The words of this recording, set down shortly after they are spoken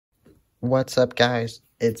What's up, guys?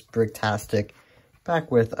 It's Bricktastic,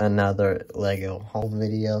 back with another LEGO haul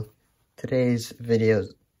video. Today's video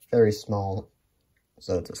is very small,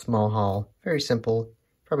 so it's a small haul, very simple.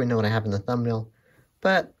 Probably know what I have in the thumbnail,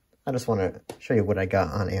 but I just want to show you what I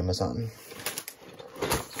got on Amazon.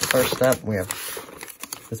 First up, we have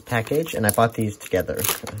this package, and I bought these together,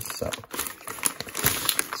 so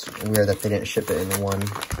it's weird that they didn't ship it in one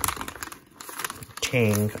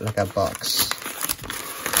thing, like a box.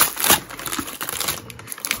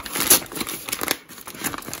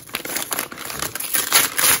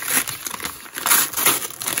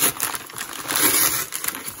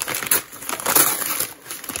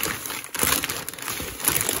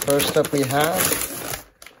 First up we have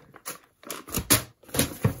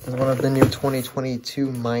is one of the new 2022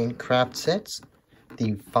 Minecraft sets.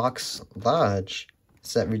 The Fox Lodge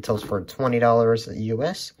set retails for $20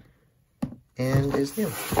 US and is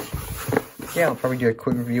new. Yeah, I'll probably do a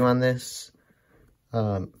quick review on this.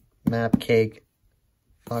 Map cake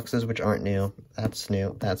boxes, which aren't new. That's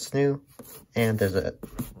new. That's new. And there's a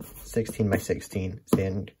 16 by 16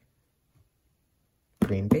 sand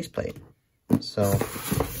green base plate. So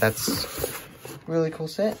that's a really cool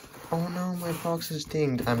set. Oh no, my box is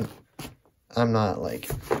dinged. I'm not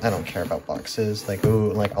like, I don't care about boxes. Like,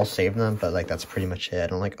 ooh, like I'll save them, but like that's pretty much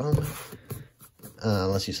it. I'm like, oh no.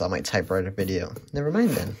 Unless you saw my typewriter video. Never mind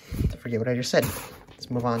then. Forget what I just said.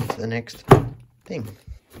 Let's move on to the next thing.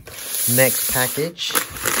 Next package,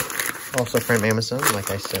 also from Amazon,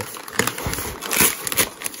 like I said.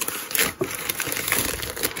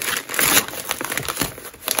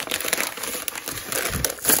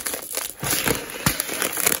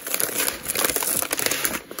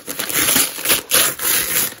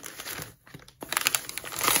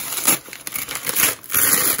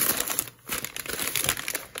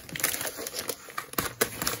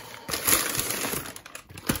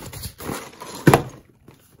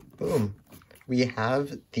 Boom. We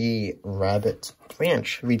have the Rabbit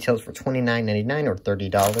Ranch. Retails for $29.99 or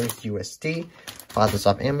 $30 USD. Bought this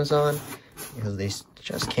off Amazon because they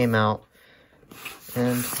just came out.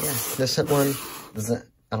 And yeah, this one doesn't,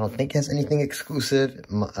 I don't think has anything exclusive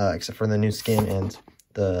except for the new skin and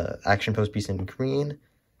the action post piece in green.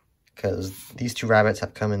 Because these two rabbits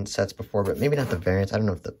have come in sets before, but maybe not the variants. I don't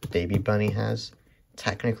know if the baby bunny has.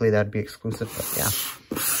 Technically, that'd be exclusive, but yeah.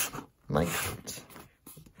 Minecraft.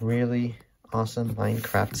 Really awesome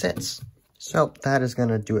Minecraft sets. So that is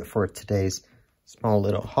gonna do it for today's small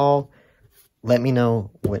little haul. Let me know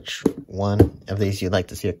which one of these you'd like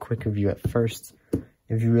to see a quick review at first,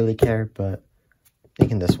 if you really care. But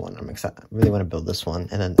thinking this one, I'm excited. I really want to build this one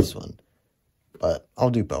and then this one, but I'll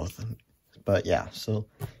do both. But yeah, so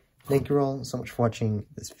thank you all so much for watching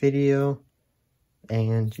this video,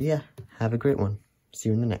 and yeah, have a great one. See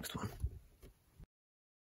you in the next one.